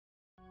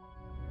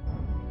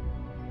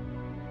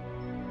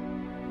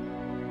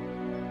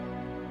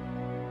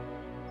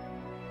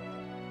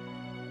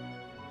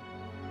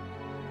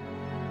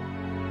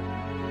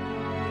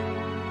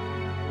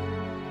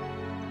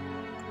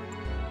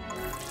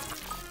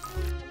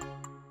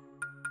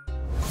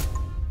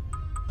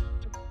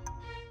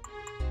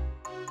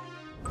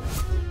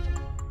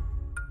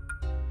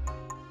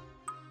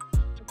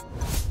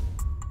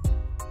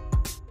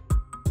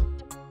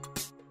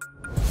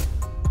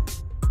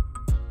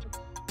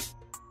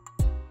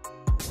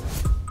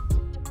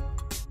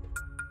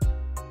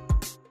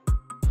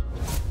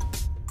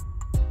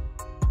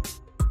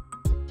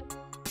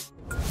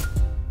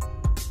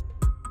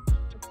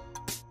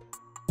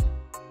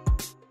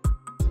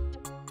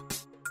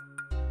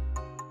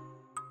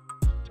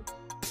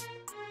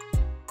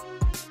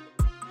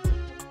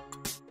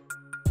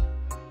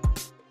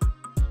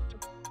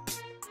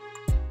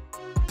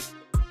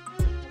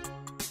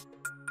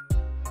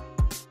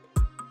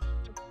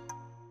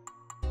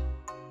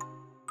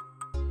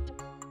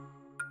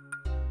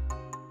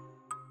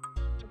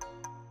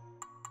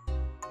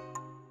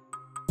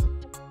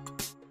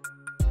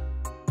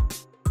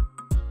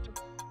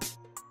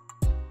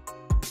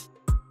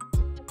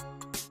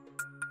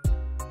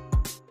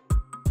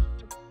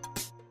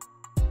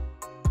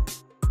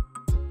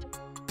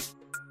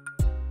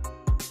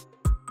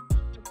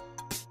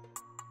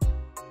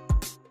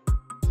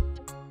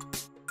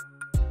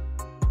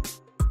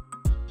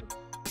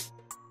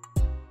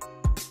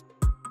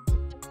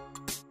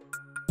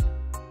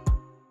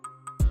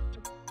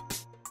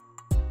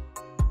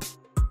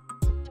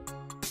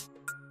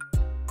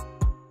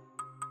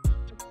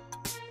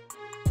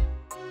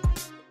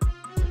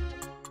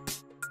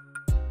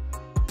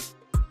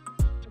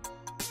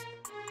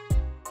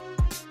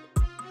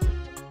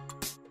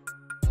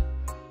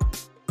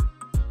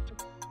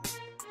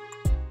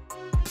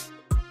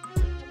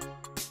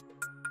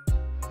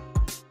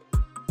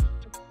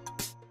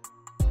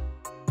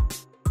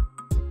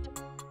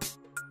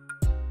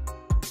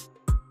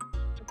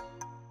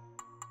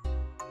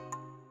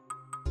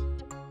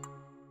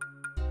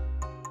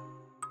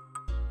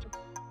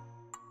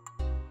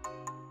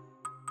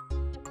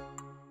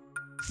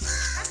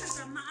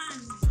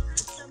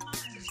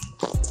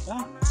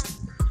Oh.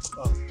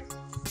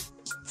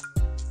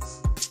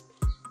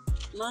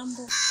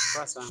 Mambo.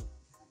 Poa sana.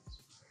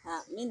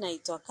 Mimi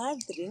naitwa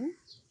Catherine.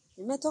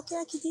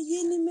 Nimetokea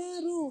kijijini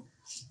Meru.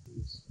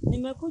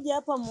 Nimekuja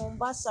hapa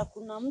Mombasa,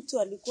 kuna mtu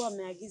alikuwa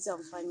ameagiza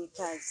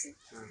mfanyikazi.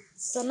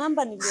 Sasa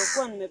namba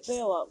niliyokuwa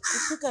nimepewa,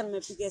 kufika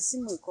nimepiga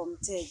simu iko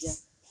mteja.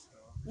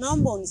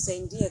 Naomba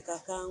unisaidie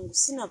kakangu,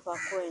 sina pa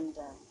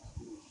kwenda.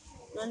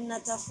 Na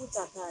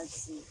ninatafuta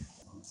kazi.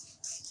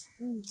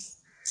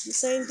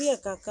 Nisaidie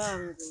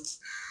kakangu.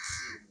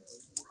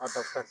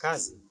 Watafuta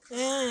kazi?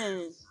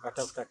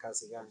 Watafuta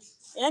kazi gani?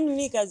 Yaani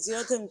mimi kazi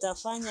yote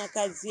nitafanya,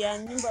 kazi ya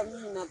nyumba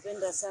mimi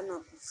napenda sana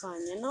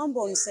kufanya.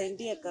 Naomba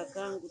unisaidie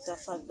kakangu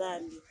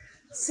tafadhali.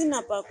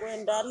 Sina pa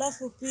kwenda,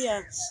 alafu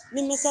pia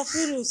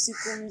nimesafiri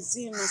usiku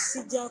mzima,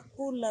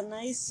 sijakula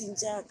na hisi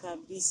njaa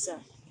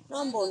kabisa.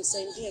 Naomba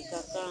unisaidie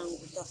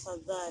kakangu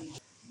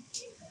tafadhali.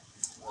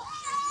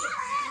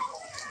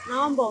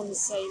 Naomba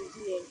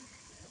unisaidie.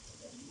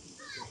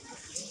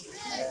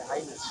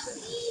 Haina.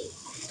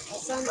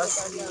 Asante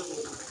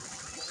kakangu.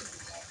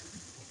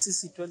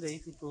 Sisi twende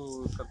hivi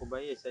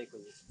tukakubaie chai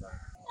kwenye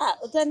kibanda.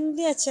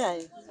 Utanilia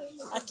chai?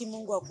 Aki,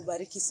 Mungu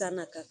akubariki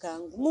sana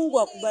kakangu. Mungu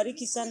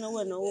akubariki sana,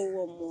 uwe na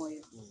huo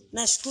moyo.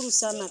 Nashukuru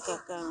sana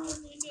kakangu.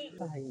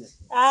 Haina.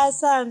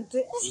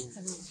 Asante.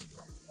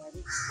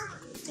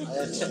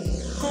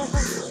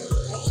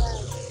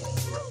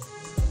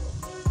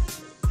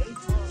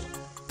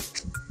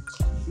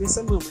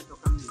 Nisema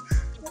umetoka mimi.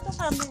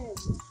 Kutoka Meru.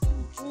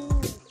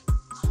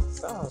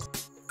 Sawa.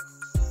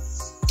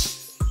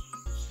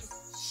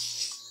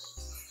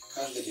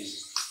 Catherine.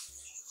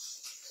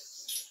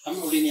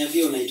 Ama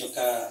uliniambia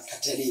unaitoka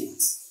Catherine?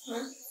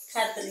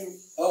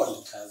 Catherine. Oh,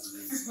 ni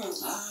Catherine.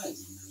 Jina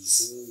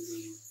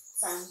nzuri.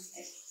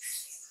 Asante.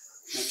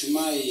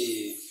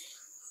 Natumai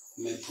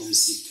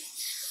umepumzika.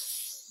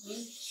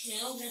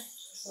 Naoga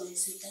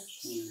kupumzika.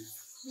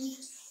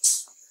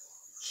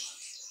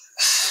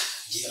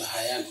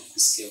 Jeraha yangu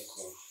kusikia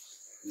uko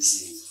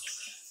mzima.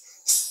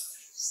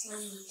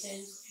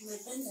 Asante.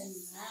 Umependa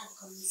nyumba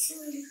yako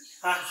nzuri.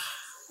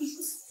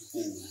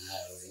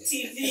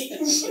 TV.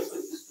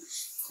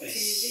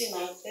 TV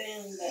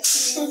napenda.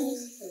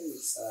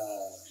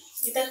 Sawa.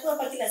 Itakuwa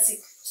hapa kila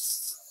siku.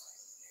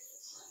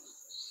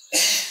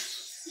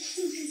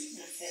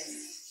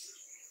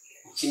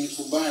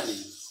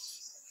 Ukinikubali,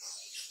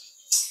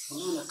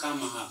 unaona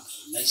kama hapa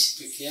naishi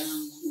peke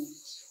yangu,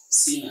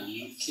 sina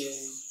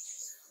mke.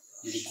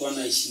 Nilikuwa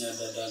naishi na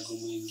dadangu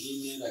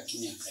mwingine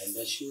lakini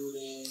akaenda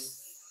shule.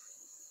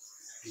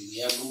 Ndugu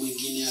yangu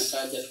mwingine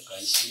akaja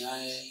tukaishi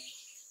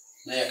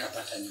naye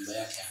akapata nyumba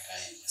yake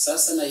akaenda.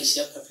 Sasa naishi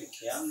hapa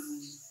peke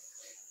yangu.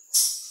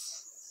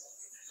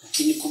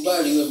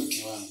 Ukinikubali uwe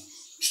mke wangu,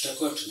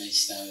 tutakuwa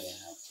tunaishi nawe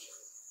hapa.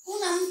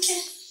 Una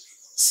mke?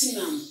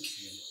 Sina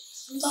mke.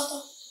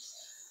 Mtoto?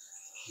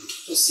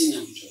 Mtoto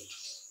sina mtoto.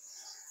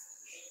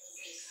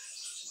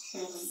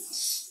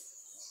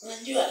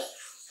 Unajua,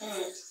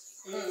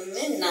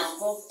 mimi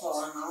naogopa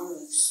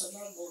wanaume kwa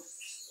sababu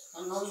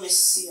wanaume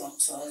si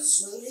watu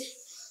wazuri.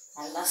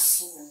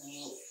 Alafu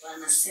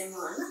wanasema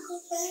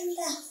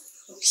wanakupenda.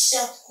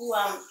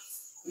 Ukishakuwa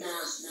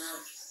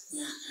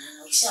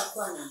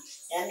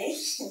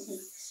yani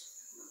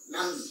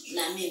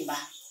na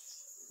mimba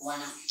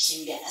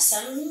wanakimbia.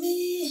 Sasa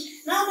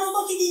mimi naona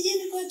huko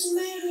kijijini kwetu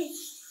Meru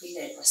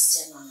ile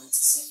wasichana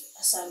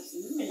wanateseka. Sasa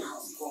mimi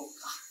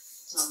naogopa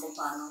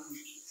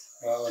wanaume.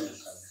 Waona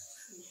kama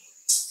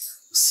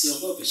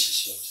usiogope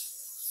chochote.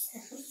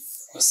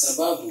 Kwa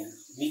sababu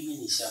mimi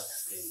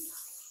nishakupenda.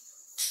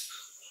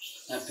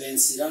 Na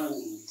penzi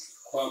langu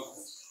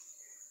kwako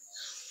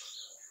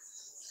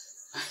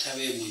hata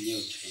wewe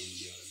mwenyewe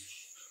utaenjoy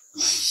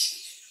maisha.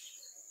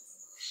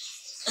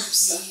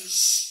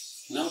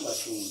 Naomba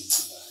tu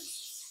unikubali.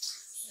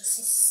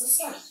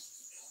 Sasa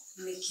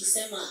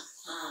nikisema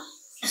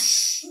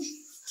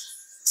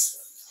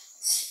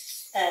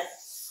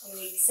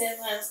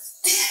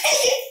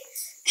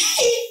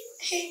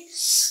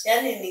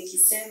yani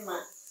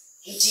nikisema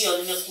ndio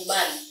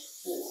nimekubali.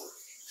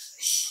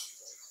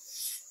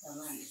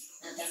 Jamani,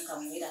 nataka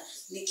mwira.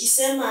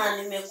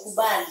 Nikisema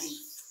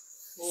nimekubali,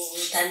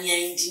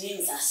 utaniahidi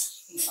nini sasa?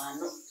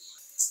 Mfano.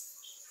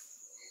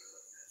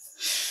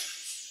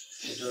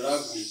 Ndio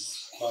langu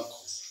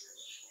kwako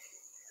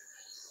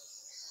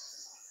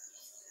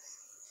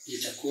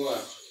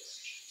itakuwa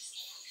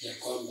ya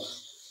kwamba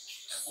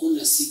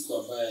hakuna siku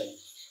ambayo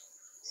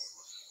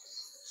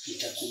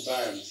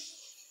nitakubali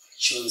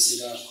chozi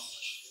lako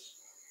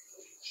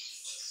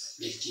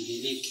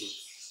litiririke,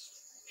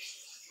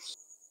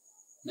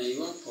 na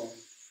iwapo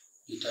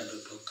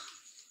nitadondoka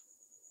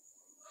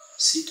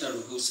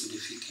sitaruhusu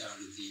lifike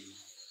ardhini,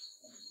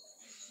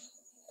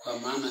 kwa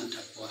maana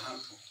nitakuwa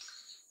hapo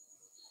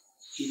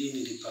ili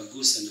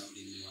nilipaguse na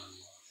ulimi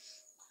wangu.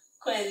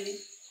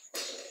 Kweli?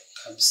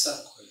 Kabisa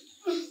kweli.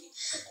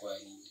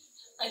 Nakuahidi.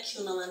 Aki,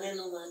 una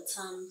maneno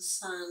matamu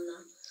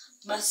sana.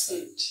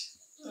 Basi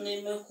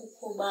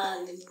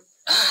nimekukubali.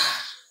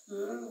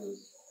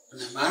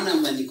 Una maana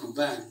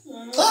umenikubali?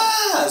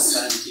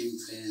 Asante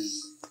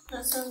mpenzi.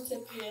 Asante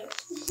pia.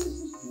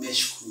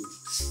 Nimeshukuru.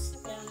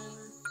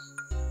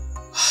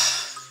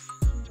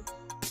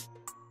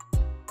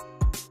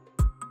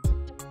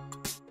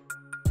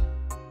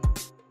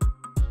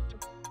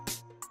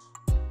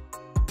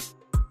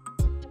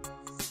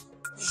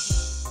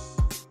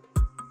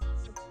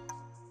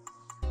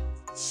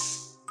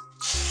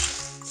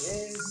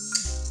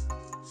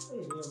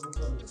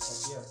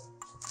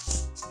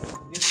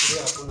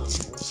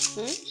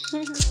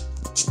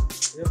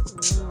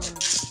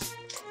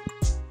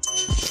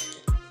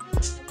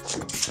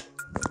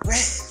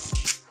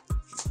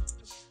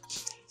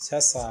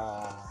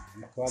 Sasa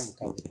mke wangu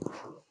kaja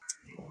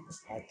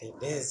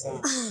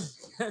atendeza.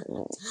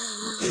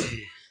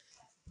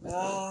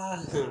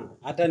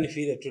 Hata ni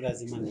vile tu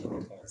lazima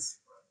niende kazi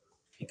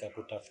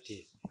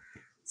nikakutafutia,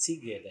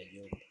 sigeda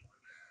job,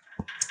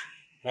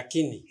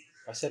 lakini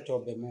wacha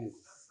tuombe Mungu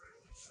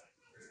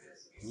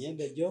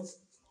niende job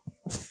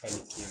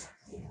nifanikiwe.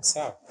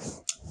 Sawa?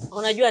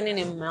 Unajua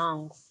nini mume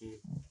wangu?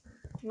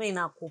 Mimi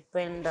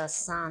nakupenda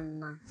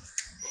sana.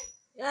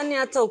 Yaani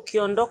hata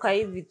ukiondoka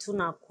hivi tu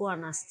nakuwa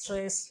na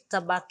stress,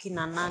 tabaki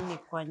na nani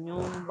kwa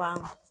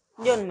nyumba.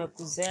 Ndio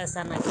nimekuzea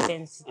sana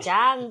kipenzi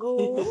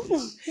changu.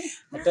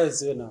 Hata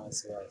usiwe na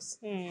wasiwasi.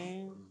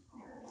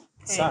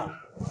 Sawa?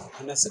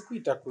 Kuna siku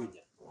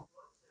itakuja.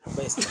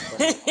 Basi.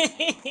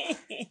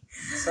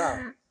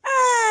 Sawa?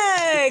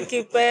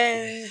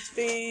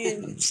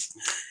 Kipenzi.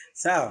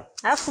 Sawa?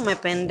 Alafu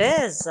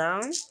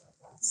umependeza.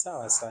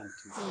 Sawa, asante.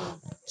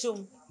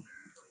 Chum.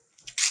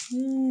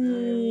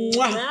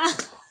 Bye.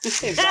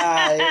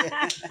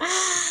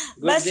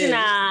 Basi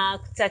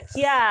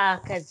nakutakia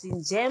kazi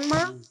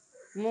njema.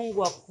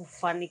 Mungu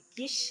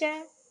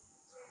akufanikishe.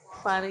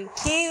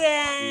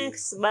 Fanikiwe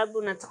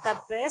sababu nataka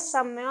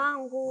pesa mume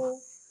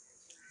wangu.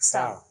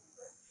 Sawa.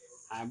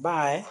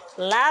 Bye.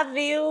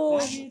 Love you.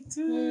 Love you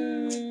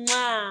too.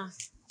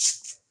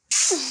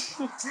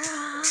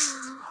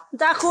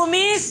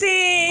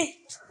 Ntakumisi.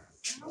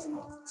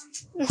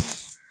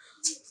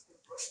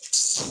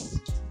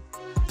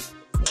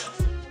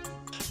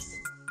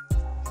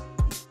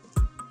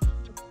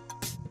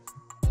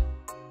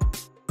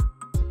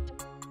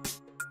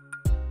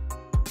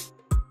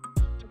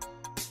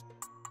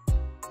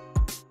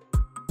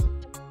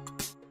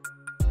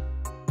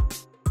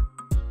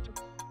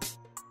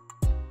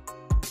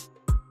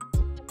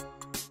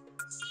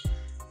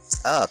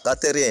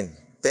 Catherine,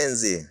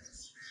 penzi.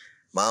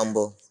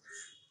 Mambo.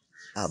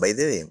 By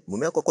the way,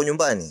 mume wako uko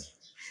nyumbani?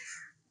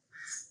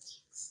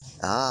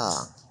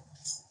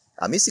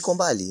 Mimi siko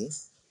mbali.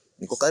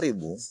 Niko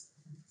karibu.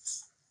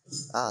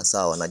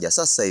 Sawa, naja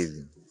sasa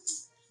hivi.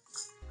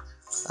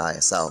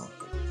 Haya, sawa.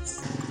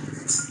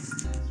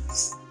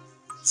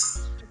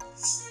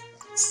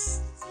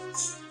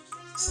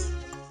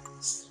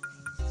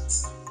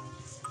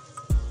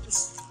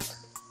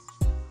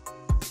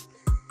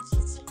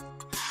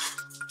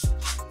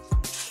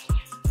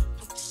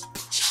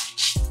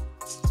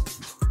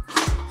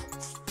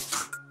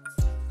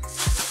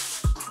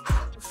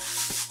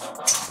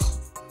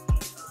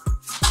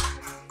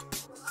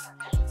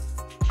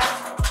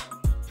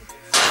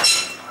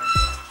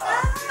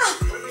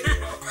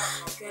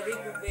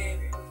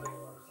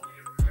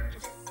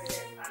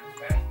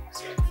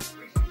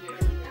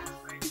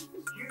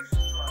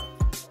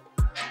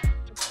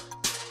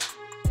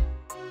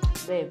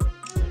 Babe,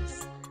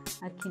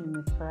 lakini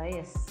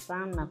nimefurahia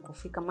sana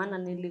kufika, maana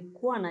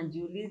nilikuwa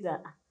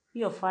najiuliza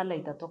hiyo fala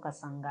itatoka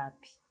saa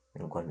ngapi.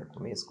 Nilikuwa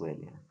nimekumiss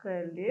kweli.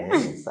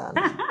 Kweli?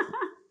 Sana.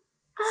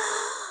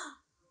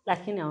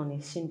 Lakini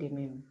haunishindi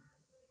mimi.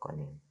 Kwa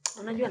nini?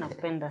 Unajua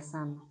nakupenda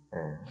sana.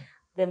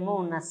 The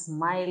more una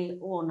smile,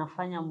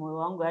 unafanya moyo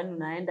wangu yani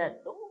unaenda.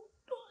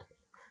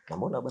 Na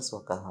mbona basi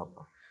wakaa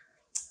hapa?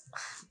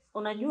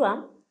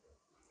 Unajua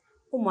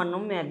huyu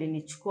mwanaume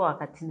alinichukua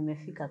wakati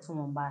nimefika tu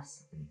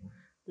Mombasa.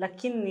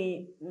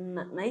 Lakini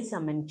nahisi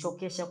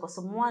amenichokesha kwa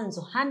sababu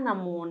mwanzo hana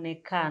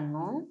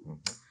muonekano.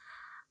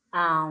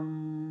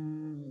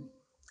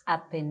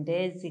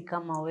 Apendezi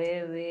kama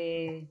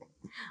wewe.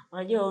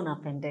 Unajua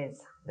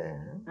unapendeza.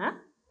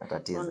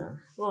 Atatiza.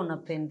 Wewe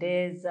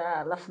unapendeza,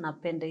 alafu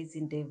napenda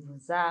hizi ndevu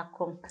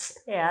zako.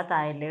 Hata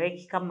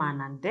haeleweki kama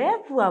ana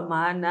ndevu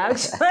ama ana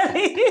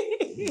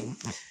actually.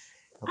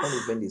 Hapa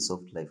nipendi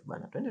soft life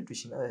bana. Twende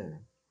tuishi na wewe.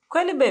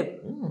 Kweli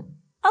babe?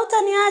 Au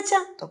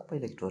utaniacha? Nitakupa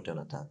ile kitu yote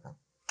unataka.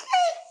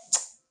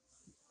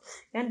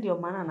 Yaani ndio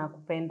maana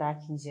nakupenda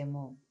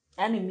Akinjemo.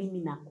 Yaani mimi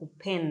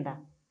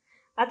nakupenda.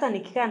 Hata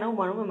nikikaa na huyu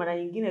mwanaume mara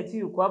nyingine tu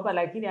yuko hapa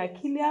lakini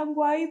akili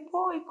yangu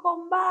haipo, iko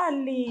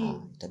mbali.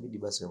 Itabidi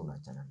basi wewe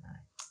unaachana naye.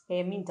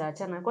 Mimi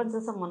nitaachana. Kwani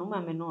sasa mwanaume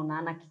amenona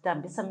ana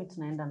kitambi. Sasa mimi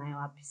tunaenda naye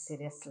wapi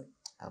seriously?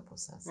 Hapo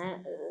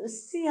sasa.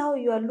 See how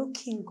you are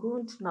looking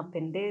good,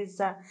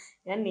 unapendeza.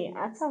 Yaani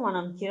hata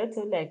mwanamke yote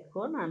yule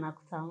akikuona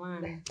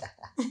anakutamani.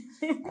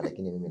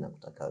 Lakini mimi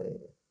nakutaka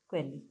wewe.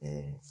 Kweli?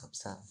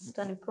 Kabisa.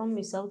 Utani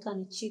promise au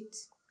utani cheat?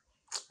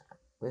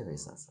 Wewe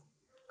sasa.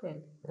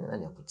 Kweli?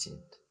 Nani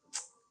akucheat?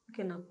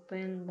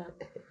 Nakupenda.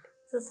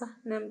 Sasa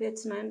niambie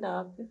tunaenda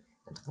wapi?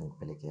 Nataka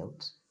nikupeleke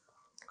out.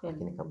 Kweli?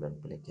 Lakini kabla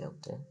nikupeleke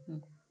out,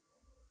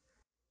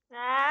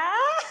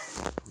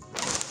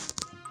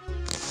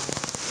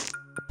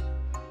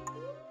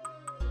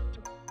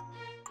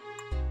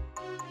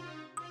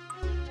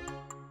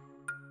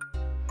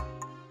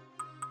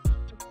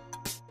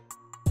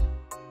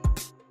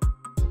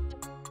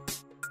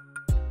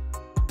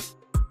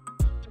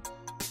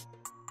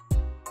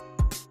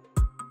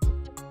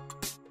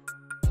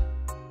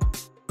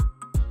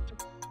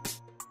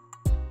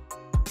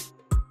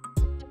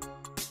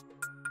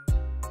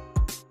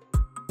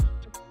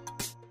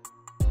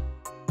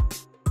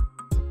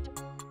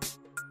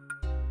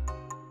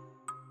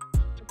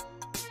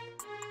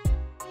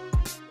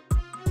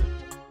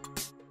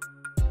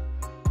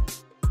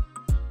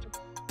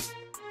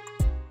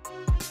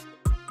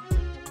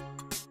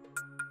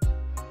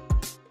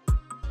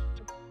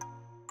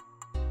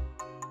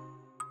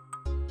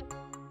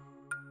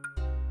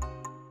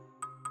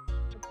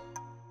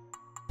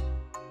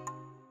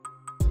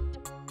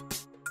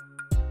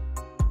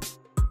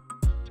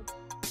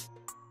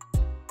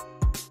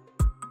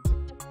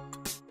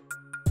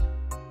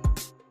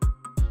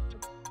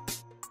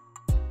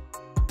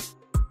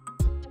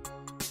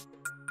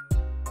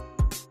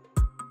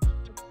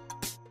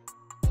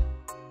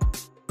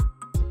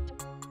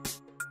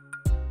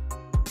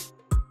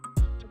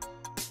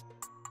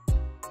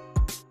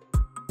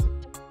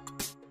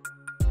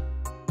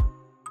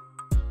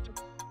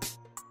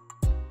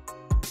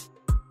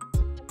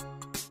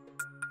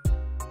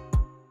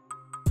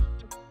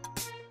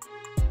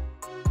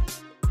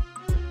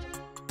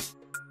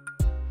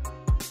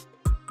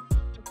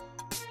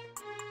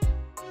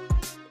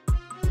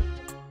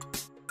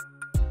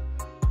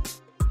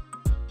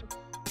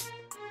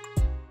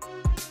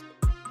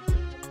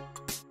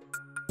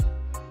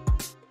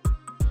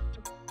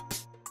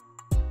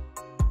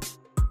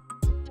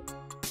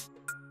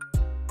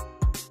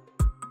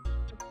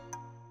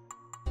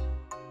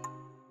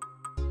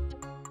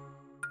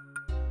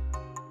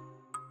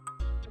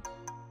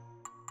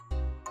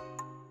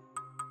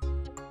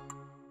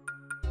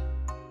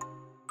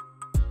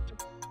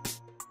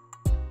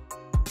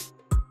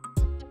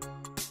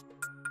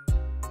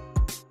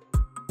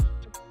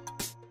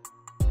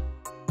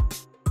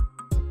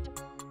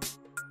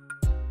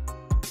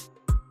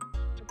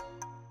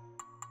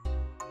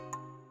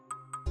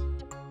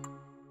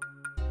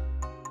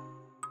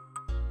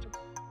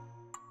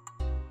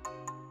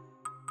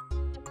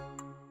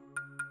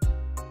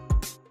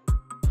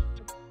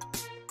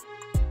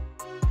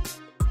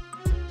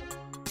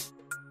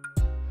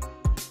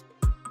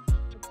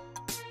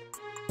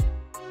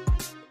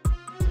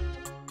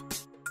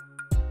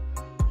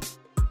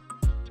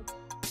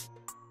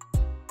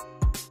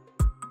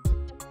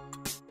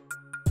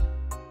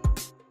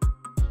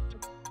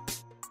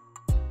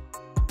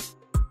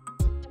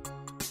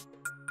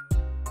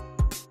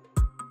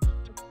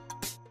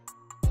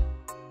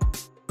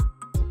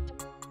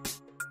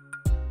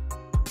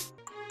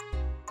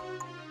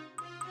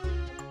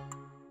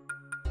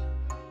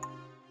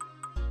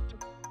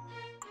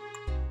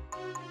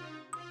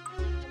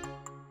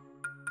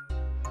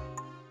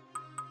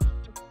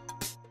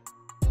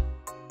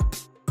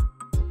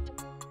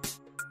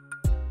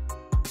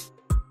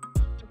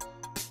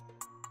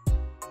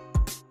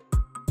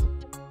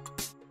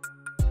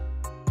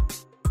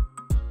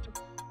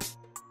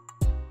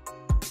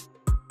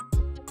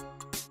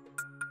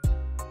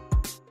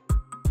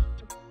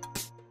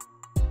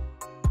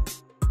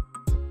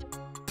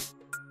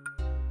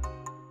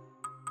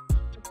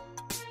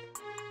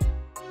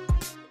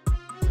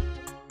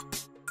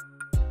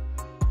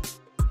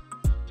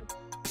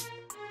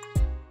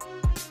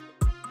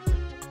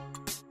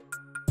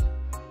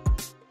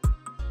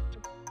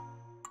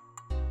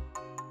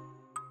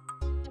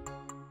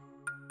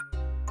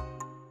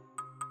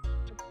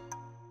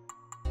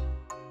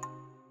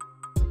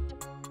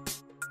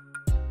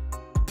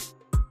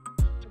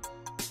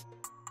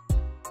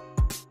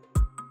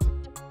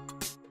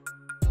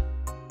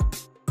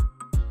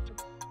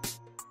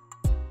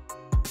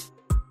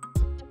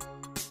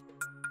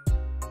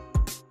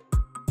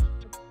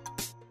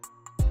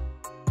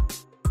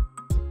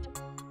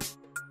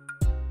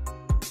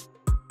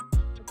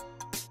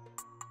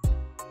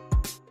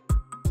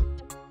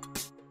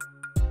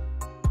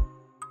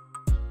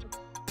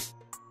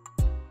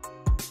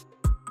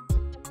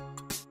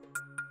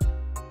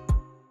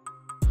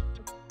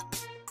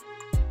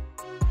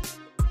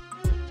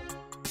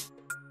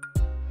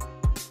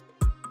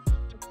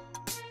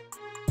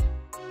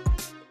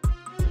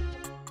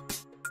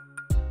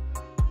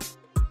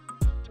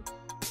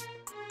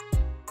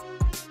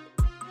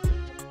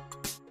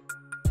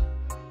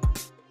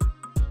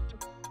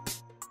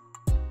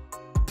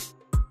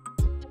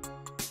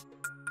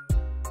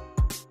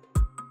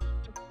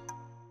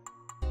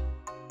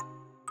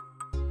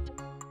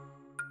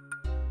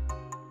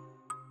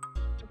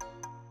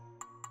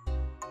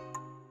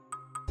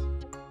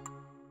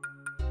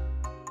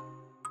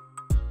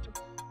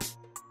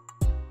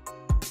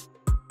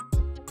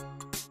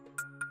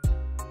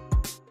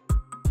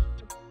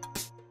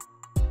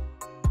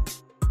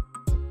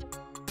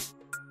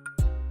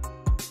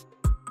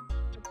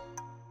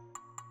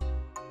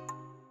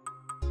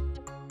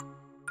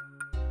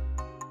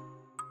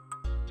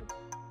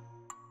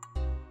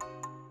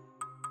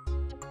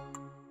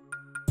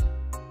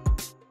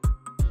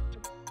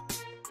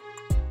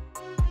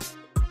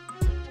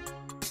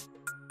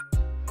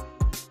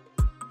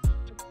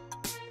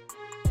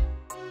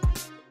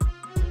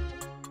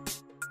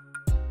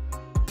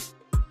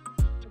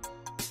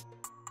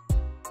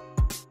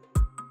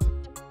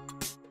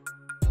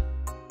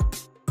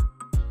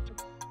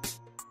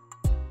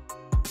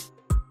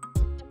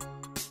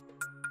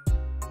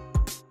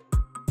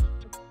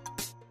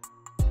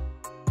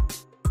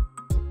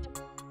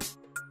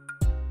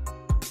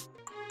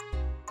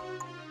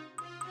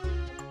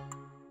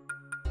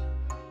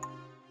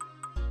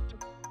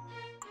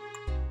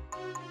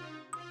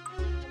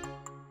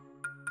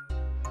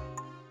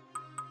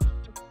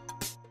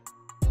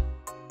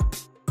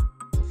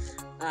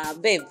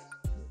 Babe.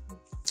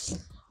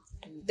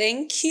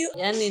 Thank you.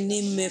 Yani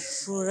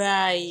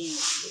nimefurahi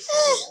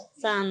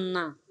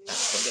sana.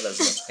 Kwa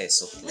lazima tukae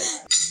soft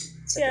life.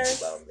 Cheers.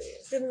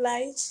 Feel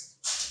light.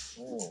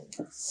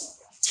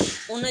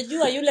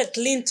 Unajua yule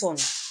Clinton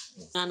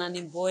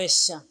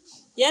ananiboesha.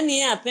 Yani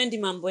yeye hapendi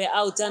mambo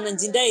ya out,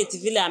 anajidai eti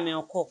vile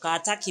ameokoka,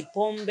 hataki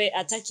pombe,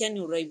 hataki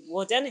yani uraibu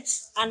wote. Yani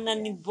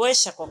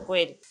ananiboesha kwa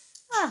kweli.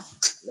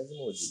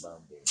 Lazima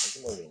ujibambe,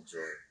 lazima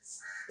uenjoy.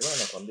 Ndio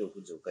nakwambia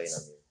ukuje ukae na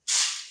mimi.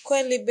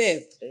 Kweli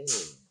babe.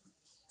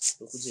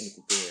 Ukuje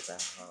nikupee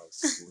raha,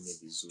 usione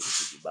vizuri,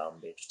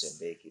 tujibambe,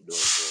 tutembee kidogo.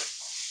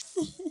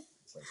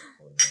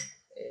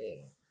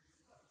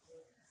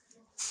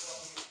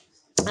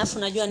 Alafu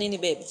unajua nini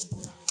babe?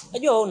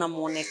 Unajua wewe una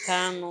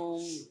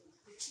muonekano.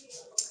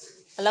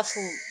 Alafu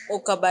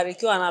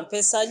ukabarikiwa na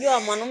pesa. Unajua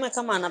mwanaume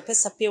kama ana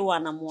pesa pia huwa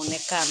ana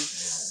muonekano.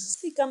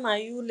 Si kama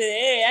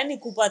yule, yani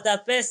kupata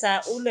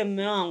pesa ule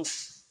mume wangu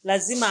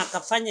lazima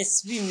akafanye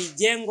sijui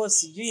mijengo,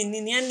 sijui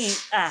nini, yani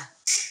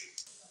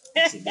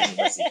Sijui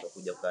basi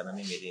utakuja kukaa na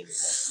mimi lini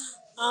sasa?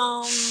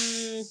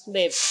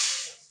 Babe.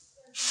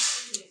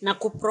 Na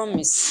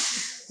kupromise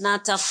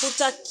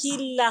natafuta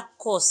kila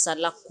kosa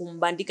la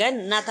kumbandika.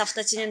 Yani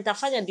natafuta chenye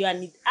nitafanya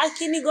ndio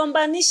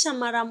akinigombanisha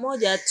mara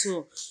moja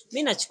tu.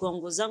 Mimi nachukua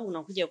nguo zangu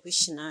na kuja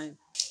kuishi nayo.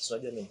 So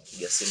unajua mimi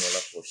nikipiga simu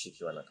alafu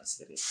ushiki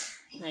wanakasirika.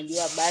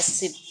 Najua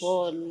basi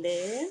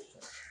pole.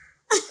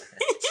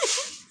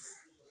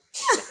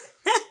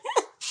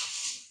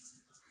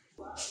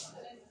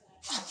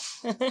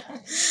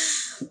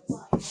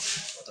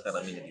 Nataka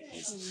na mimi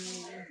nipize.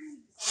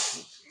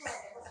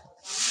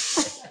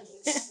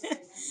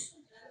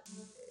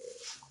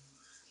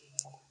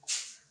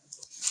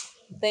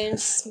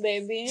 Thanks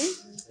baby.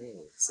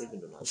 Sasa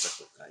ndo naanza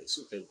kukaa.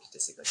 Sio kwa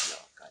ukiteseka kila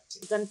wakati.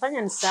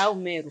 Utanifanya nisahau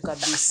Meru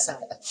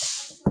kabisa.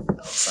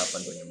 Sasa hapa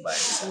ndo nyumbani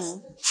sasa.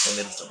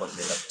 Meru tutakuwa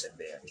tunaenda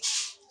kutembea.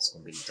 Siku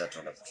 2-3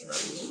 alafu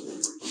tunarudi.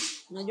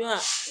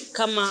 Unajua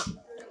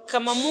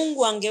kama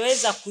Mungu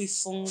angeweza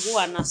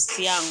kuifungua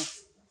nafsi yangu,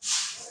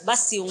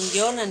 basi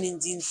ungeona ni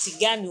jinsi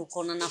gani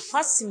uko na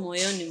nafasi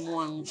moyoni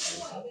mwangu.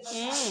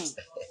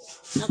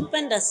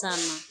 Nakupenda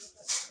sana.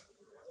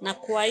 Na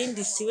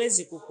kuahidi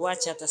siwezi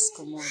kukuacha hata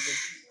siku moja.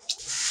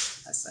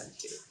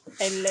 Asante.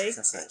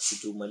 Sasa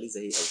situmaliza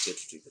hii au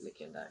chetu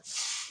tuipeleke ndani.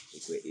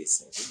 Ikuwe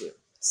esa, ndio.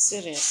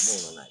 Serious.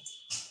 Unaonaje?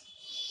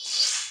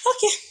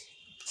 Okay.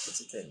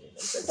 Tutende.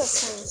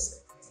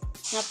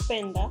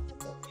 Napenda.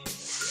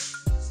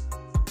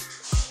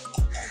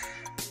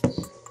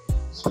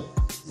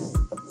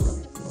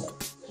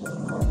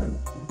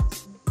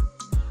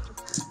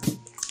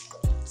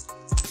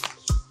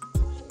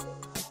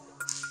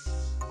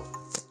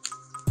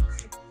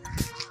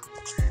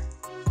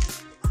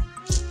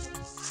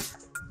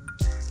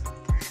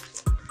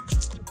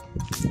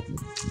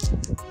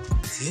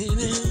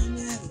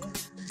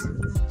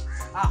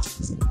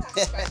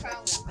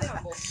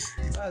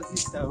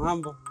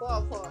 Mambo.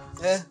 Poa.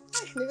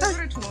 Ni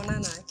vizuri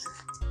tunaonana.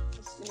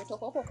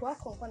 Nimetoka huko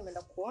kwako, nilikuwa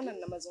nimeenda kuona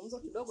na mazungumzo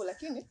kidogo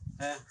lakini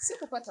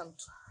sikupata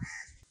mtu.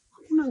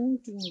 Hakuna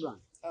mtu mbona?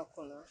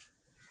 Hakuna.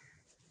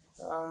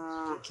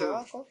 Mke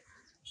wako?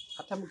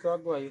 Hata mke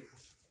wako hayuko.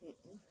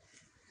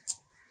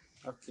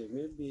 Okay,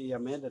 maybe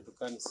ameenda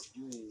dukani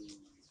sijui.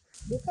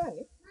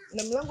 Dukani?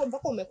 Na mlango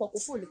mpaka umekuwa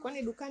kufuli.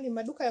 Kwani dukani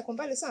maduka yako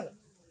mbali sana?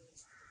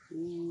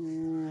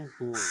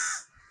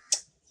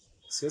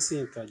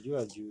 Siwezi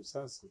nikajua juu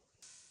sasa.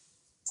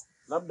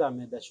 Labda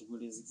ameenda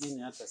shughuli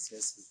zingine hata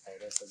siwezi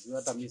nikaeleza. Juu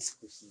hata mimi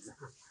sikushinda.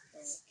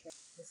 Okay.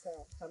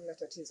 Sawa, hamna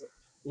tatizo.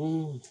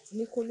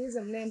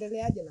 Nikuulize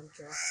mnaendeleaje na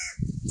mke wako?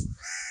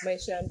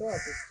 Maisha ya ndoa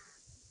vipi?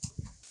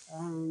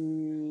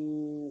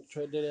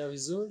 Tuendelea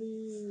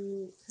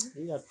vizuri.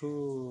 Ila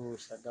tu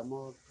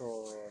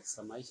changamoto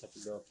za maisha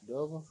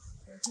kidogo.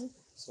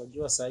 So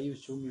jua sasa hii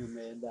uchumi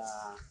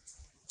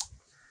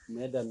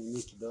umeenda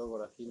nini kidogo,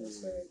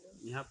 lakini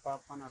ni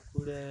hapa na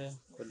kule,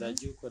 kwenda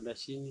juu kwenda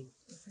chini.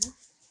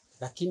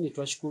 Lakini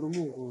twashukuru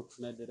Mungu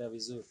tunaendelea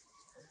vizuri.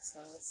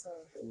 Sawa.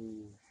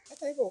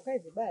 Hata hivyo ukae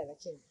vibaya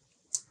lakini.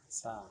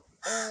 Sawa.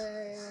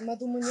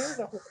 Madhumuni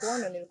yangu ya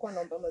kukuona nilikuwa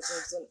naomba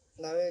mazungumzo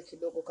na wewe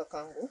kidogo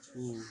kakangu.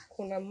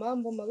 Kuna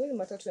mambo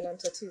 2-3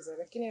 yananitatiza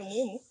lakini ya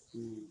muhimu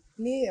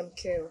ni ya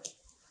mkeo.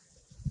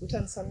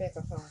 Utanisamea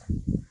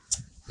kakangu.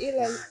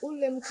 Ila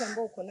ule mke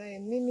ambao uko naye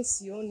mimi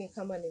sioni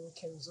kama ni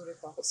mke mzuri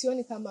kwako.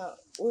 Sioni kama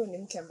wewe ni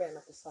mke ambaye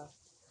anakufaa.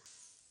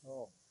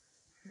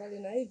 Bali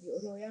na hivyo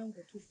roho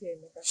yangu tu pia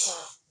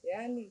imekataa.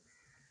 Yaani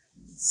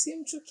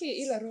simchukii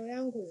ila roho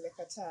yangu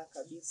imekataa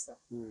kabisa.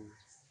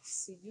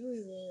 Sijui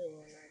wewe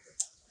unaje.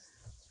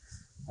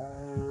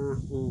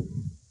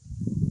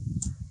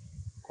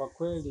 Kwa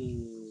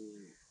kweli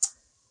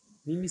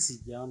mimi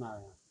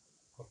sijaona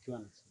ukiwa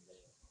na shida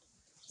yote.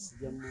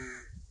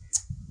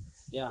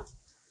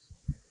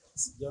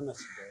 Sijaona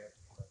shida yote.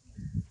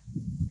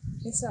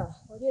 Ni sawa.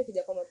 Wajua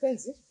ikija kwa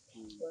mapenzi,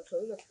 watu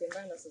wawili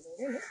wakipendana saa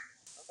zingine,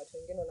 wakati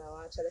wengine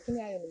unawaacha, lakini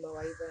hayo ni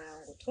mawaidha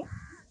yangu tu.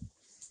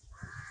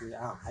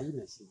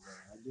 Haina shida.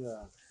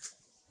 Najua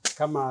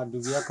kama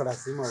ndugu yako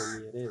lazima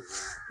unieleze.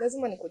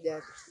 Lazima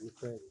nikujali. Ni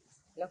kweli.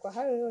 Na kwa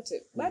hayo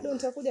yote bado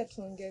nitakuja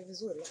tuongee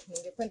vizuri.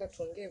 Ningependa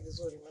tuongee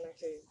vizuri maana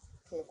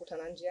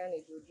tumekutana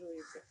njiani juu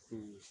hivyo.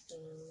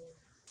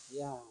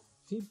 Yeah.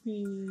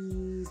 Vipi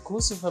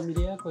kuhusu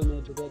familia yako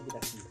inaendelea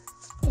bila shida?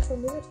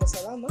 Familia tuko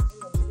salama,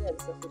 mzee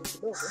alisafiri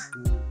kidogo.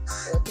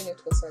 Lakini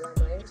tuko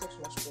salama, yote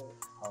tunashukuru.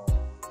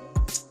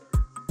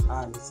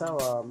 Ni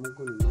sawa,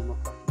 Mungu ni mwema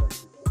kwa kila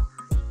kitu.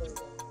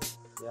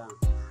 Yeah.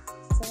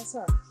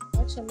 Sasa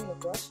acha mimi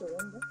nikuache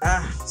uende.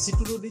 Si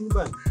turudi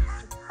nyumbani.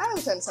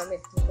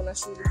 Utanisamehe. Kuna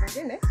shughuli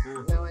nyingine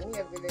na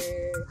wania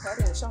vile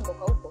tayari nishaondoka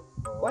huko.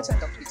 Wacha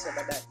nitakupitia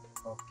baadaye.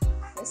 Okay.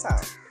 Ni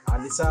sawa.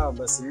 Ni sawa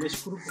basi,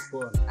 nimeshukuru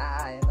kukuona.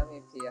 Na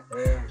mimi pia.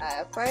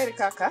 Kwaheri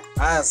kaka.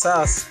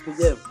 Sawa, siku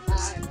njema.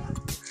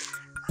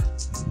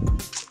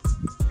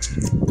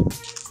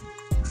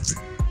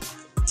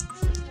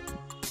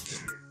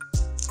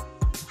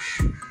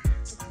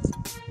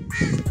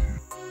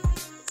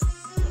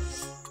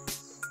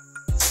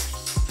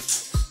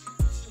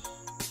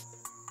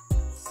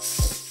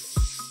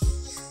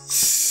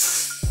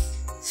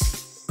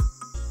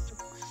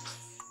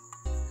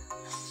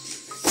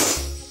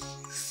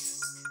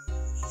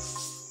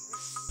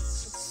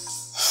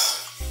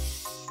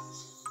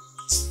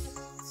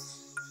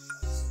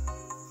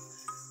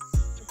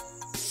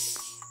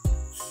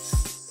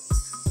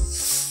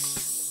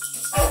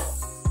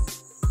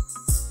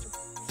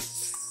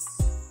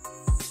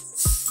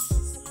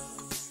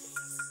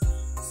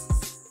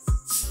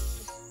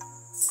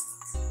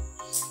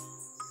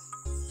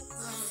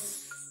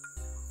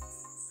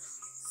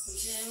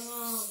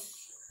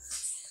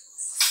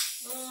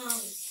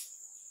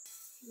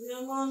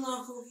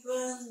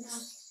 Nakupenda.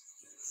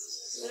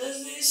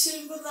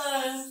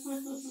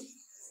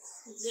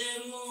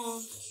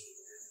 Jemo,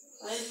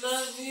 I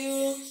love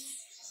you.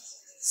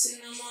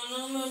 Sina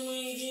mwanaume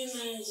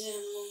mwingine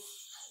Jemo.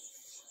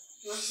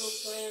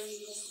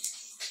 Nakupenda.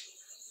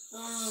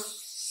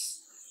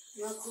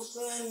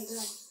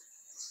 Nakupenda.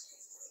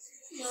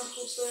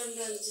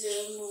 Nakupenda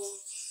Jemo.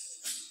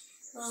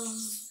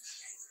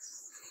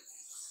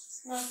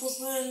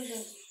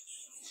 Nakupenda.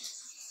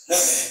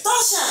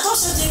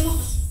 Tosha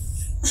Jemo.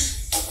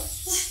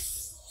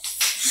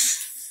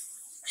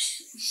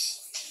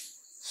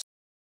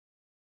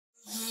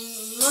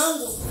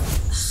 Mangu,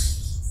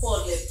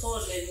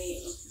 pole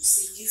ni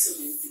usingizi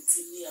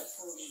umenipitilia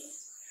pole.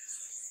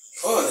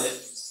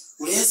 Pole?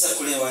 Ulianza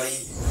kulewa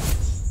lini?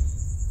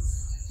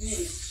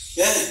 Mimi?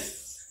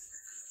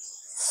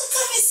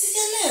 Kama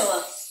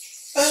sijalewa.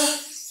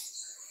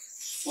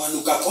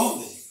 Wanuka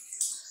pombe?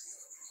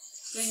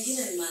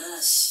 Wengine ni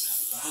marashi.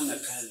 Hapana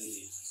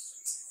kazi.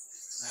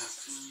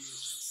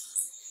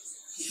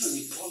 Hiyo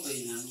ni pombe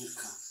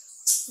inanuka.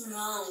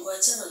 Mangu,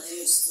 achana na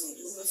hiyo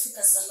story.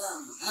 Umefika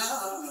salama.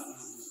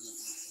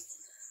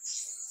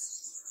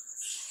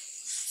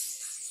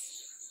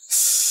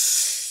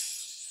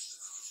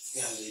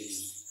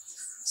 Gabriel.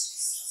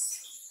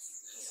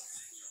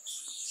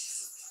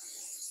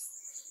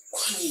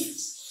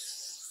 Kwani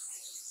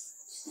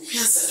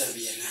umeanza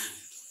tabia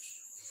gani?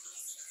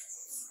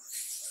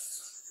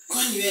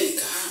 Kwani wewe ni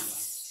kahaba?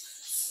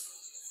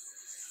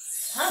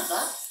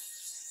 Kahaba?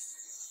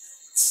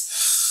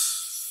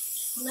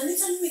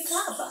 Unanita mimi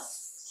kahaba?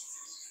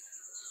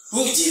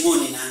 Huyu Jemo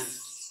ni nani?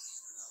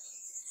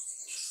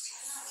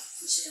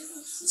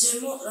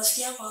 Jemo,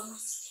 rafiki yako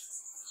ama?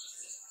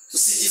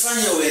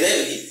 Usijifanye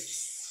uelewi.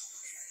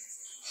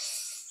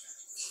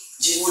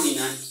 Jemo ni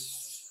nani?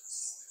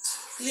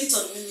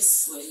 Clinton, mimi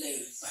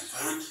sikuelewi.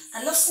 Hapana.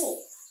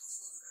 Alafu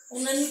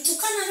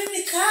unanitukana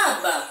mimi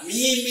kahaba?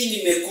 Mimi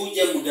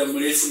nimekuja muda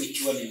mrefu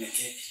nikiwa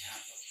nimeketi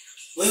hapa.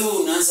 Wewe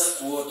unaanza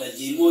kuota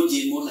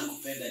Jemo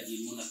nakupenda,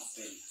 Jemo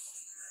nakupenda.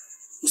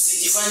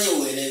 Usijifanye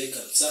uelewi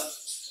kabisa.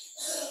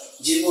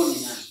 Jemo ni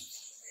nani?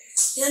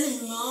 Yaani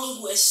mume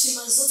wangu,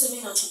 heshima zote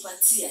mimi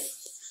nakupatia.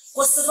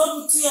 Kwa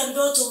sababu tu ya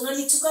ndoto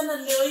unanitukana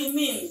leo hii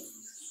mimi.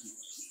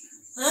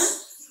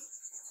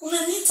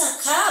 Unaniita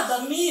kahaba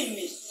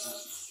mimi.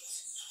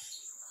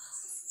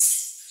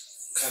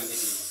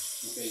 Kamili,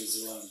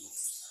 mpenzi wangu.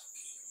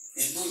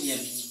 Hebu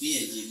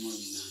niambie Jemo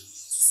ni nani?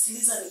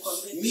 Sikiliza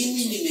nikwambie.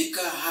 Mimi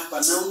nimekaa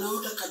hapa na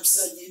unaota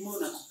kabisa Jemo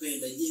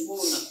nakupenda,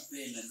 Jemo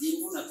nakupenda,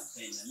 Jemo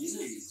nakupenda. Ni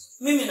nani?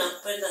 Mimi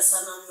nakupenda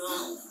sana mume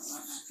wangu.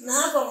 Na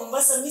hapa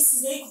Mombasa mimi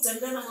sijai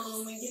kutembea na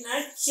mwanaume mwingine.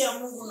 Haki ya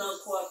Mungu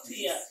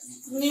nakuapia.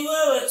 Ni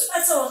wewe tu.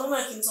 Hata wanaume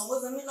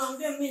akinitongoza mimi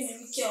naambia mimi ni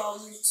mke wa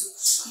mtu.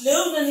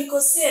 Leo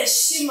unanikosea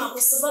heshima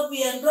kwa sababu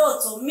ya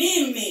ndoto.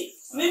 Mimi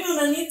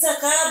unaniita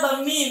kahaba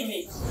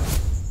mimi.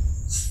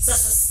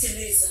 Sasa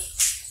sikiliza.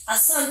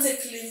 Asante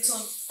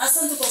Clinton.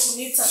 Asante kwa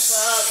kuniita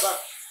kahaba.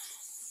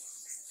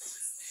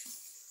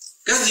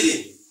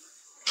 Catherine.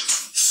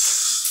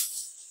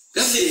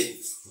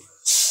 Catherine.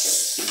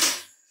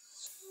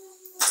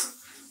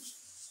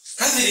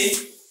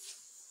 Catherine.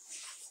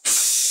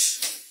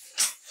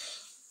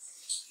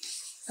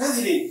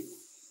 Catherine.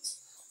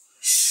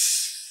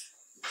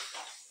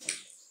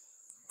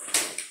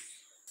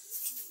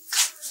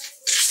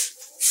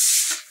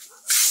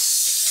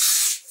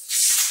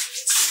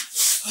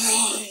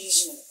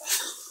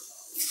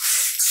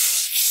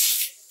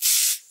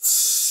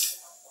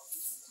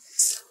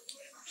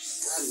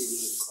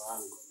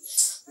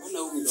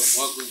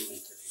 tu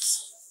limeteleza.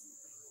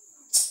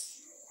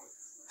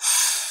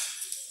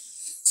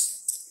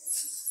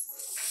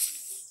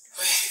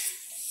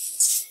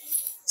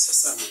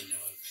 Sasa mwenda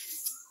wapi?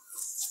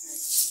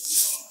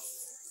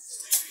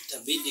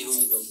 Itabidi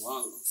huu mdomo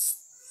wangu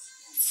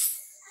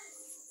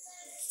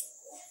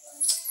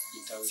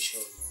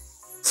nitaushona.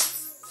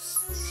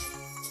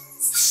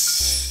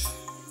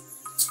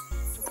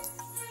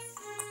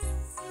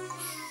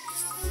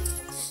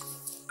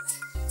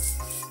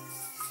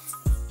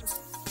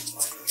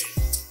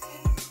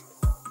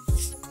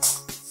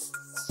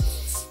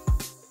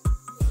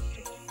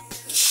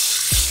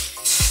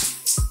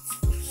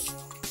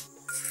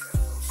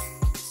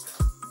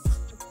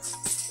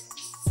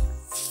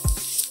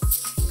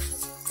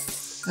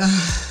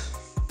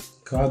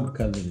 Kawagu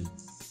kadri.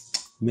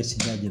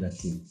 Umeshindaje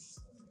lakini?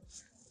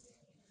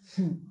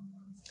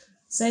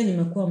 Sasa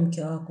nimekuwa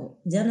mke wako.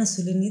 Jana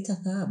uliniita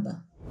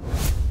kahaba.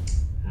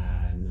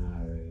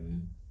 Nawe.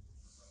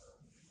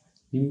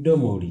 Ni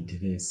mdomo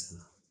uliteleza.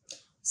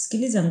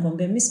 Sikiliza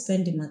nikwambie, mimi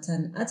sipendi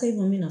matani. Hata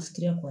hivyo mimi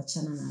nafikiria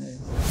kuachana na wewe.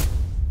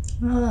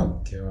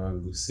 Mke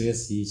wangu,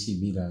 siwezi ishi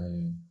bila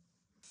wewe.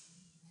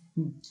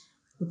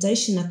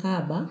 Utaishi na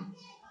kahaba?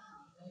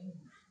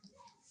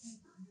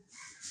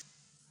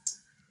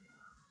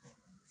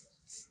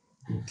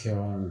 Mke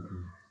wangu,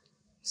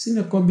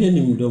 sina kwambia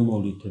ni mdomo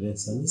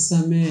uliteleza.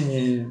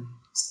 Nisamehe,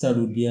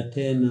 sitarudia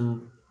tena,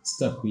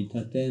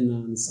 sitakuita tena,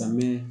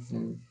 nisamehe.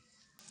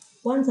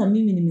 Kwanza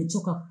mimi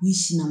nimechoka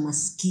kuishi na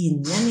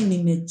maskini. Yaani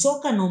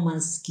nimechoka na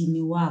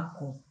umaskini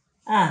wako.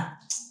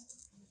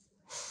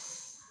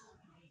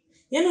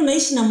 Yaani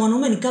unaishi na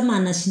mwanaume ni kama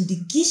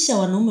anashindikisha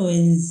wanaume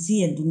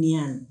wenzie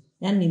duniani.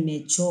 Yaani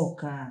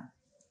nimechoka.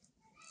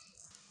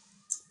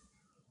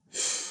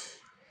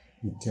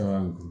 Mke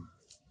wangu,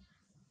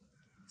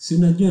 si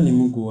unajua ni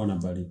Mungu huwa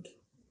anabariki.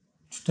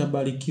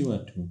 Tutabarikiwa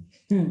tu.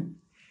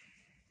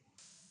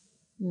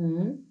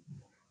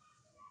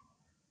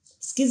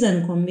 Sikiza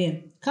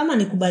nikwambie, kama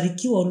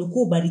nikubarikiwa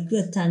ulikuwa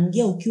ubarikiwe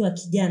tangia ukiwa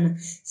kijana.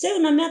 Sasa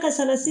una miaka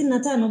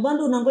 35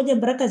 bado unangoja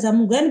baraka za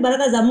Mungu. Yaani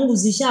baraka za Mungu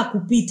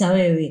zishakupita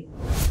wewe.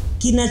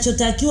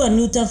 Kinachotakiwa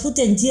ni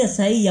utafute njia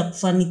sahihi ya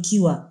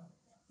kufanikiwa.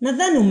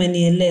 Nadhani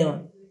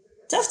umenielewa.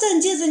 Tafuta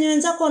njia zenye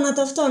wenzako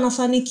wanatafuta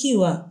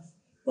wanafanikiwa.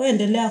 Wewe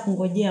endelea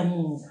kungojea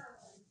Mungu.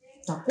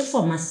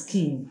 Utakufa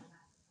maskini.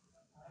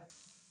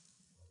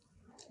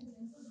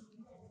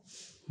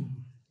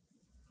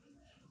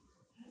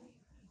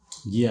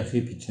 Njia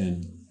vipi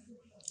tena?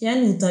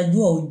 Yaani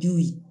utajua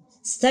ujui.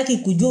 Sitaki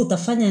kujua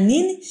utafanya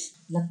nini,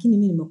 lakini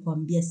mimi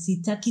nimekuambia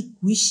sitaki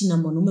kuishi na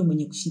mwanaume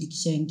mwenye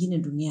kushirikisha wengine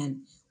duniani.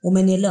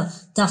 Umenielewa?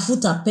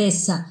 Tafuta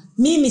pesa.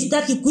 Mimi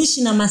sitaki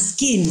kuishi na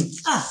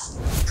maskini.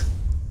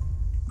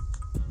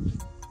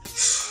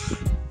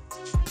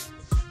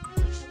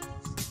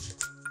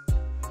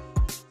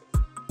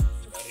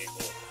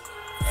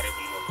 Karibu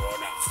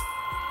nimekuona.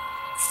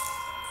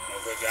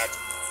 Mwe viatu.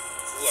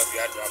 Huwa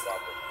viatu hapa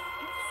hapo.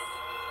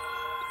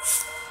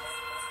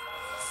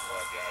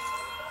 Huwa viatu.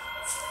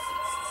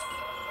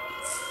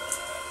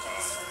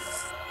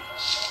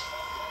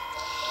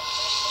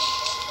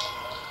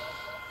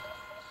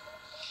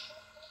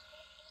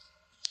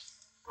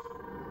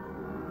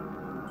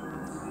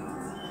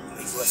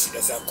 Unajua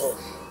shida zako.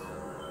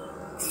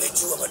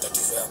 Unajua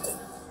matatizo yako.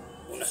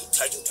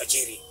 Unahitaji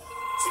utajiri.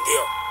 Si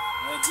ndio?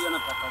 Ndio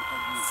nataka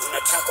utajiri.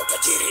 Unataka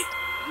utajiri.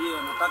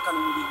 Ndio nataka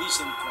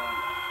nimridhishe mke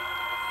wangu.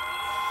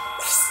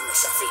 Basi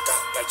umeshafika,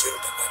 utajiri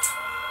utapata.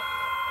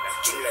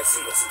 Lakini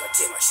lazima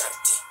uzingatie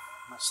masharti.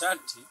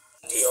 Masharti?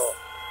 Ndio.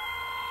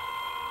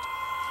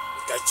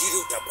 Utajiri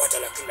utapata,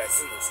 lakini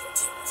lazima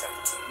uzingatie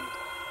masharti.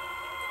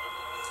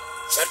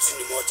 Sharti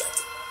ni moja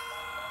tu.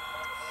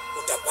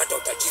 Utapata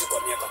utajiri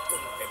kwa miaka 10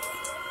 pekee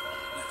yake.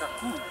 Miaka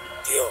 10?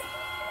 Ndio.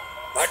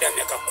 Baada ya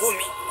miaka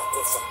 10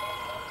 unakufa.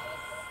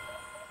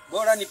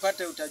 Bora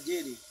nipate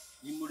utajiri,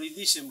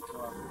 nimridhishe mke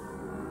wangu.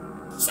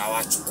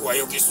 Sawa, chukua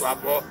hiyo kisu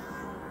hapo.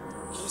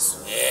 Kisu?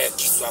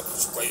 Kisu hapo,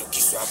 chukua hiyo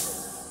kisu hapo.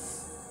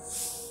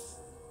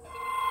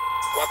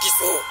 Chukua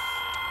kisu.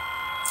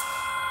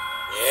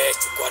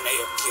 Chukua na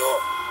hiyo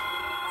kioo.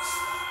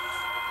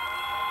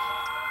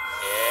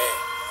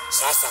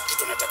 Sasa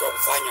kitu natakiwa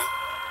kufanya,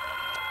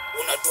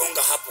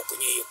 unadunga hapo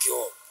kwenye hiyo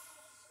kioo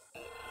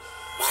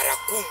mara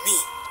 10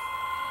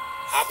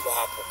 hapo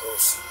hapo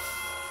kosi.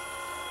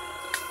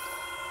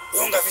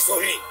 Dunga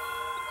vizuri.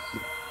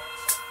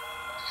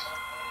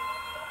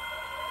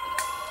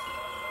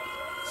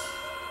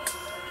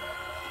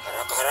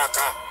 Haraka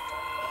haraka.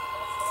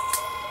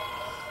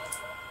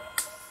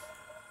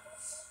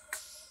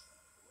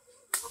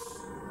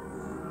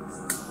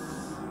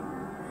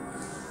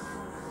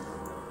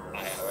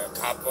 Aya,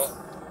 weka hapo.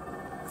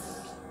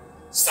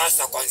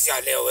 Sasa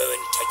kuanzia leo wewe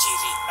ni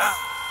tajiri.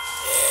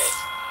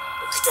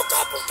 Ukitoka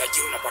hapo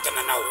utajiri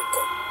unapatana nao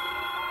huko.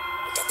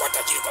 Utakuwa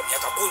tajiri kwa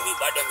miaka 10,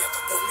 baada ya miaka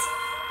 10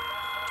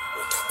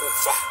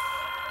 utakufa.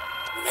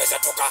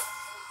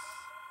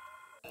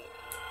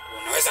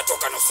 Unaweza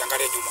toka na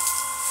usiangalie nyuma.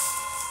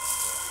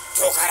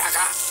 Toka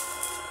haraka.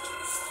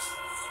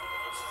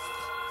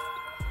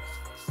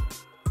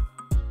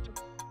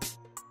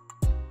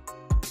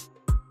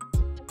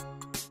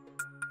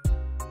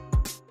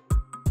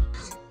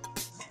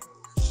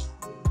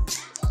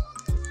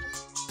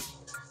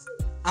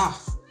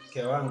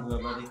 Mke wangu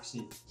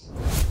abariki.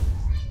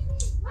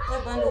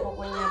 Wewe bado uko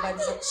kwenye habari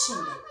za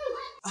kushinda.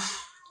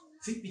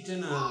 Vipi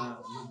tena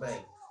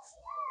mabaya?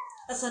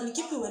 Sasa ni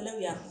kipi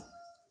uelewi hapo?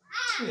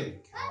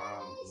 Mke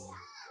wangu.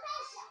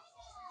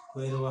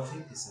 Kuelewa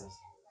vipi sasa?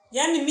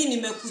 Yaani mimi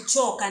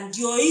nimekuchoka,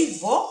 ndio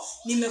hivyo,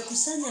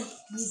 nimekusanya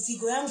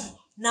mizigo yangu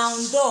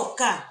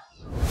naondoka.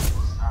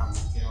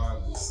 Mke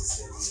wangu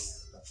usiseme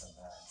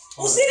tafadhali.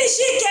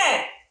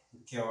 Usinishike.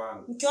 Mke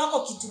wangu. Mke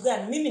wako kitu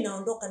gani? Mimi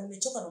naondoka,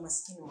 nimechoka na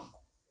maskini wako.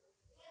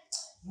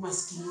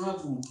 Maskini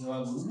wako mke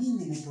wangu,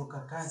 mimi nimetoka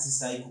kazi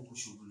sasa hivi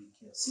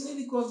kukushughulikia. Si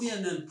nilikwambia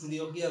na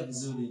tuliongea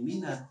vizuri.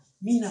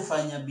 Mimi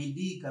nafanya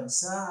bidii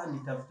kabisa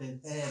nitafute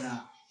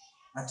hela.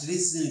 At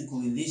least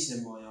nikuridhishe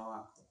moyo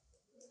wako.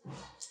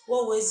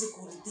 Wewe huwezi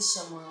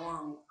kuridhisha moyo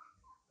wangu.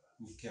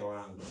 Mke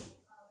wangu.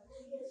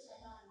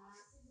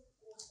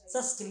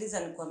 Sasa sikiliza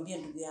nikwambie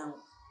ndugu yangu.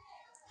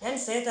 Yaani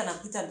sasa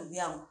nakuita ndugu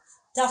yangu.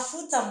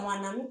 Tafuta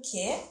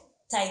mwanamke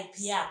type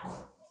yako.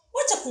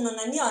 Wacha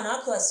kung'ang'ania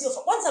wanawake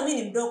wasiofaa. Kwanza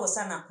mimi ni mdogo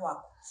sana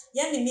kwako.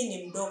 Yaani mimi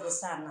ni mdogo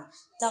sana.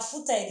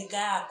 Tafuta eliga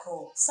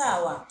yako.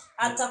 Sawa?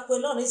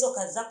 Atakuelewa na hizo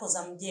kazi zako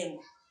za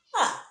mjengo.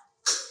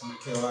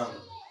 Mke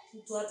wangu.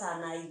 Mtu hata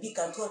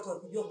anaibika tu watu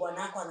wakijua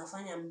bwana wako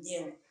anafanya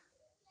mjengo.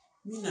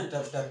 Mimi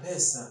natafuta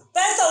pesa.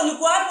 Pesa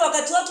ulikuwa wapi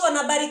wakati watu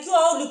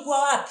wanabarikiwa au ulikuwa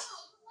wapi?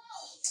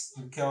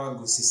 Mke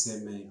wangu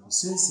usiseme hivyo.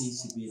 Siwezi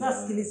ishi bila.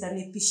 Sasa sikiliza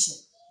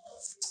nipishe.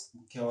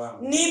 Mke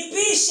wangu.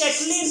 Nipishe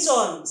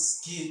Clinton.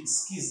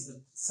 Sikiza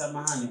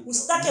samahani.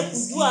 Usitake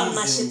kujua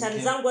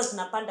mashetani zangu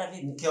zinapanda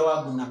vipi. Mke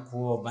wangu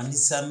nakuomba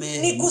nisamehe.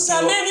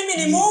 Nikusamehe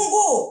mimi ni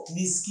Mungu.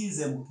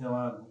 Nisikize mke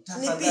wangu.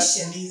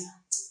 Nipishe.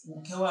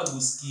 Mke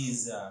wangu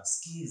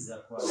sikiza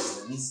kwanza.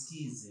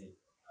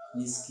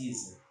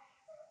 Nisikize.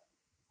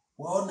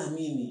 Waona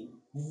mimi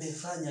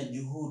nimefanya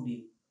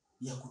juhudi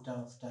ya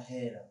kutafuta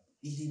hela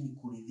ili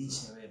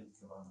nikuridhishe wewe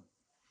mke wangu.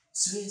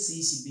 Siwezi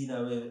ishi bila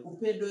wewe.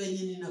 Upendo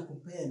wenyewe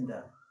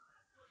ninakupenda.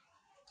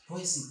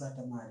 Huwezi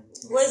pata mali.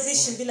 Huwezi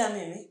ishi bila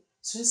mimi?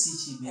 Siwezi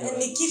ishi bila wewe.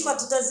 Nikifa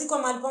tutazikwa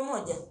mahali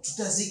pamoja?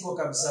 Tutazikwa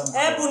kabisa.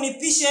 Hebu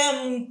nipishe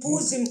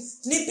mpuzi.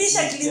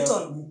 Nipishe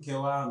Clinton. Mke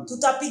wangu.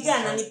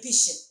 Tutapigana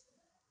nipishe.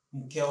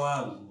 Mke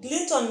wangu.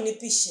 Clinton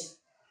nipishe.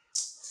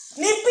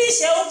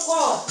 Nipishe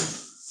huko.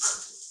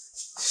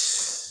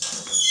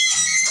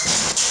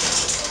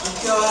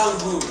 Mke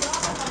wangu.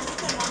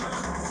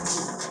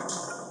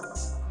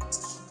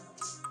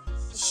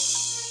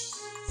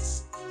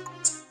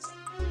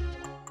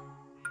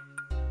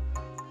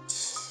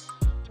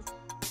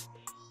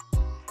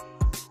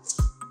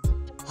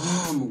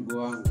 Mungu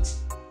wangu.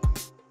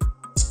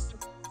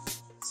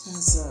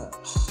 Sasa.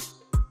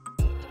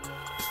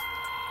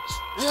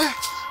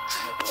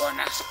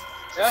 Bwana.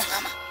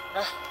 Mama.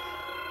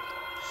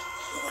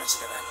 Uko na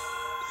shida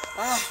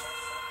gani?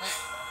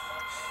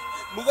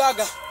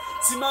 Mugaga,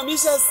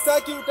 simamisha,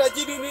 sitaki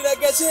utajiri,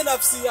 niregeshe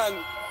nafsi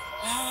yangu.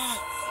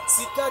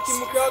 Sitaki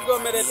mke wangu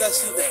ameleta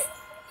shida.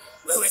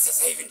 Wewe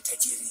sasa hivi ni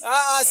tajiri.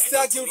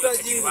 Sitaki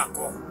utajiri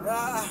wako.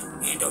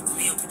 Nenda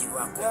utumie utajiri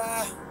wako.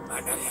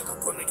 Baada ya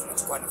kakome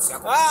tunachukua nafsi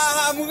yako.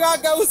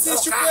 Mugaga,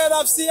 usishukue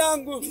nafsi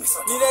yangu.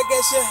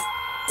 Niregeshe.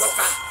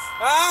 Toka.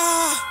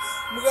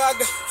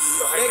 Mugaga,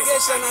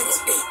 regesha nafsi.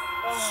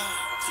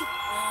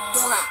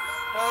 Toka.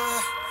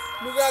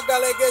 Mugaga,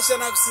 regesha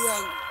nafsi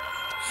yangu.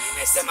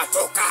 Nimesema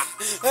toka.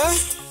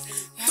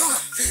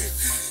 Toka.